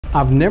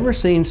I've never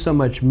seen so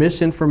much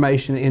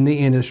misinformation in the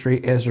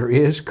industry as there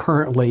is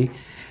currently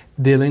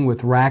dealing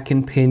with rack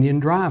and pinion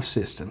drive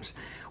systems.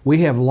 We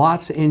have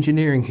lots of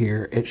engineering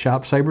here at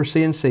ShopSabre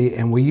CNC,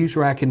 and we use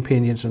rack and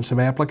pinions in some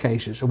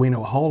applications, and we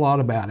know a whole lot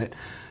about it.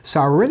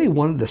 So I really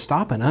wanted to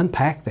stop and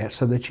unpack that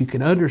so that you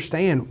can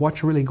understand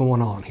what's really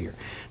going on here.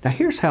 Now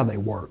here's how they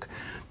work.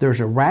 There's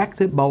a rack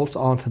that bolts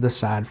onto the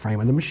side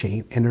frame of the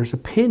machine, and there's a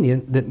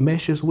pinion that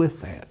meshes with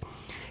that.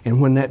 And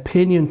when that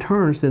pinion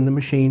turns, then the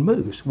machine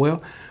moves.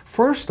 Well,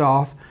 first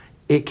off,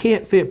 it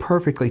can't fit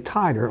perfectly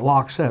tight or it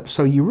locks up.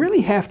 So you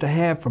really have to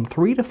have from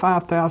 3 to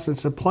 5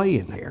 thousandths of play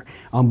in there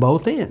on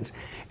both ends.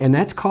 And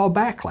that's called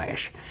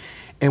backlash.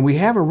 And we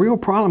have a real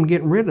problem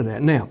getting rid of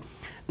that. Now,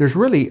 there's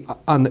really,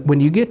 when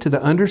you get to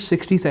the under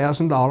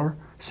 $60,000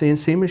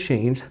 CNC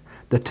machines,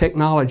 the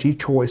technology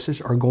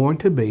choices are going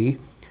to be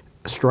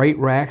straight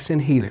racks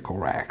and helical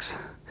racks.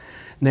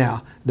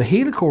 Now, the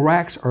helical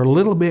racks are a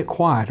little bit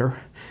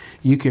quieter.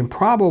 You can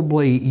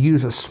probably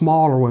use a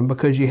smaller one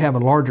because you have a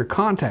larger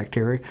contact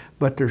area,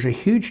 but there's a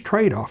huge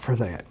trade-off for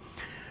that.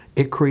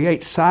 It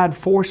creates side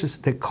forces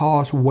that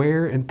cause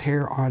wear and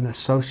tear on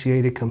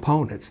associated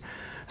components.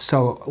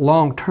 So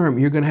long term,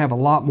 you're going to have a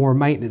lot more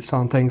maintenance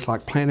on things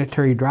like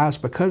planetary drives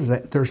because of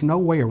that. There's no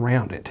way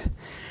around it.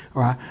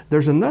 All right?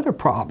 There's another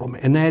problem,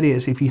 and that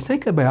is if you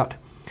think about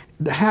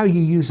how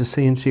you use a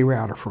CNC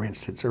router, for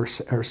instance, or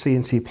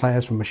CNC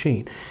plasma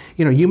machine.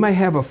 You know, you may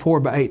have a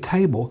 4x8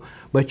 table,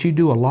 but you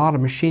do a lot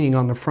of machining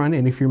on the front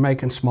end. If you're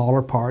making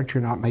smaller parts,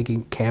 you're not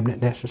making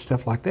cabinet nests and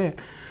stuff like that.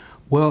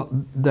 Well,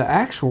 the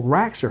actual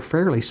racks are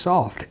fairly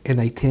soft and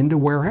they tend to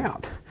wear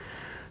out.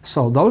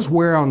 So those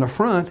wear on the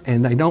front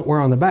and they don't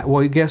wear on the back.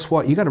 Well, guess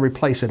what? You got to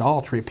replace it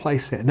all to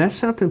replace that. And that's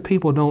something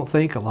people don't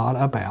think a lot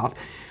about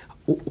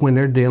when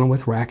they're dealing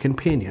with rack and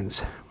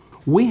pinions.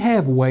 We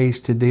have ways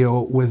to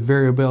deal with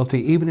variability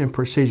even in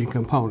precision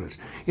components.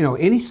 You know,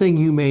 anything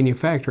you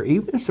manufacture,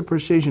 even if it's a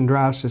precision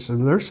drive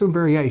system, there's some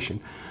variation.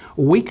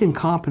 We can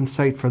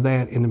compensate for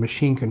that in the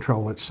machine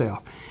control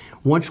itself.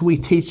 Once we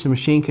teach the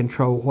machine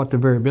control what the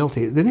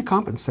variability is, then it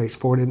compensates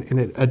for it and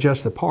it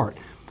adjusts the part.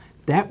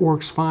 That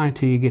works fine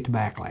till you get to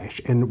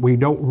backlash, and we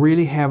don't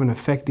really have an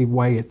effective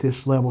way at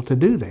this level to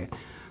do that.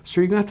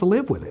 So you're going to have to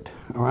live with it,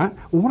 all right?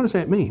 Well, what does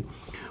that mean?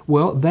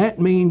 Well, that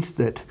means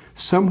that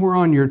somewhere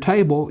on your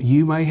table,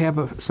 you may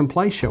have some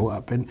play show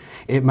up, and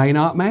it may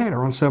not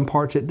matter. On some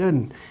parts, it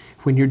doesn't.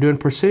 When you're doing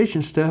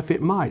precision stuff,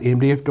 it might.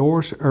 MDF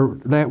doors are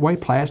that way,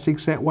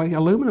 plastics that way,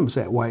 aluminum's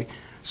that way.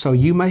 So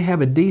you may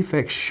have a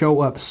defect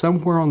show up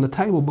somewhere on the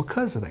table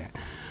because of that.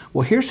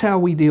 Well, here's how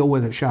we deal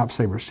with it at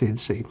ShopSabre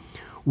CNC.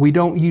 We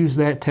don't use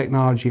that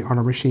technology on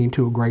our machine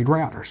tool grade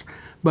routers.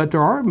 But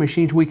there are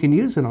machines we can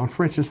use it on.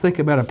 For instance, think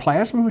about a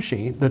plasma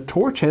machine. The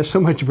torch has so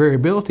much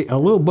variability, a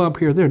little bump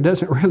here or there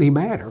doesn't really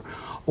matter.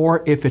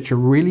 Or if it's a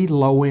really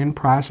low-end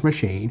price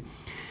machine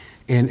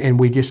and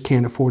we just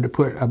can't afford to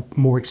put a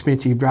more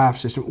expensive drive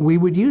system, we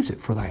would use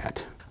it for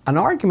that. An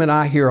argument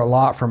I hear a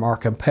lot from our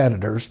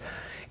competitors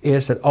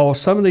is that, oh,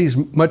 some of these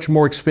much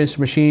more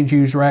expensive machines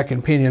use rack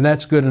and pinion,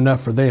 that's good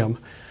enough for them.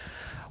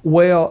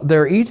 Well,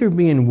 they're either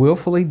being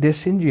willfully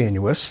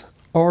disingenuous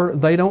or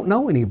they don't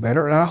know any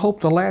better, and I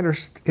hope the latter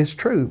is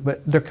true,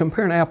 but they're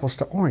comparing apples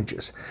to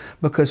oranges.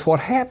 Because what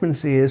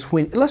happens is,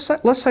 when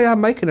let's say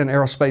I'm making an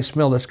aerospace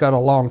mill that's got a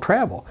long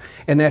travel,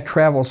 and that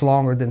travel's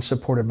longer than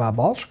supported by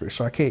ball screw,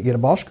 so I can't get a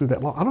ball screw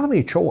that long. I don't have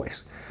any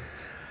choice.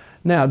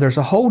 Now, there's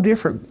a whole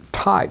different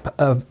type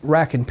of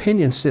rack and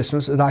pinion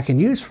systems that I can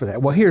use for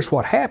that. Well, here's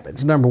what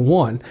happens. Number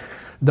one,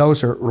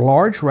 those are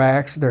large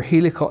racks, they're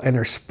helical, and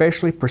they're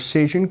specially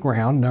precision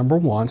ground, number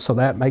one, so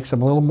that makes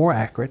them a little more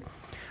accurate.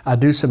 I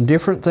do some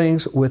different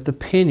things with the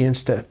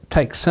pinions to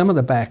take some of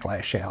the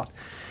backlash out.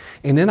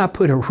 And then I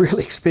put a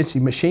really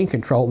expensive machine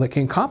control that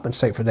can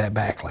compensate for that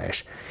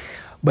backlash.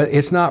 But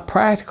it's not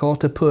practical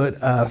to put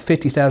a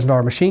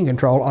 $50,000 machine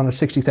control on a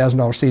 $60,000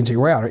 CNC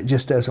router. It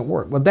just doesn't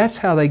work. Well, that's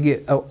how they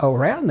get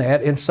around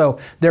that. And so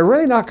they're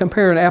really not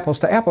comparing apples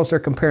to apples, they're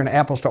comparing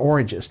apples to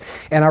oranges.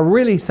 And I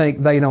really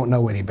think they don't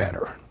know any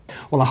better.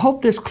 Well, I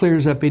hope this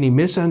clears up any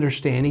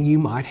misunderstanding you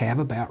might have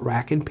about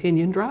rack and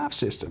pinion drive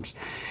systems.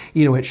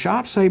 You know, at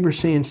ShopSabre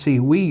CNC,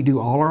 we do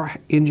all our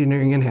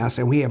engineering in-house,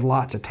 and we have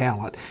lots of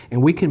talent,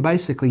 and we can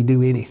basically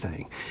do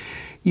anything.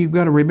 You've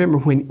got to remember,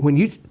 when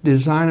you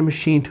design a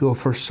machine tool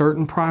for a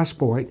certain price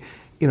point,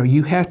 you know,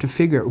 you have to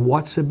figure out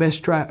what's the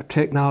best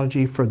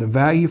technology for the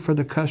value for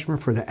the customer,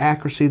 for the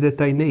accuracy that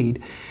they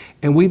need.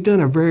 And we've done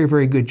a very,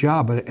 very good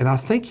job of it, and I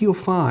think you'll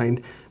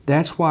find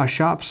that's why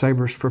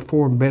ShopSabre's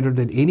perform better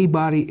than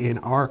anybody in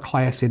our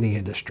class in the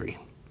industry.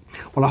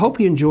 Well, I hope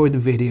you enjoyed the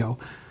video.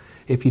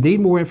 If you need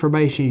more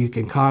information, you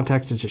can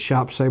contact us at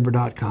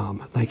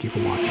shopsabre.com. Thank you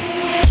for watching.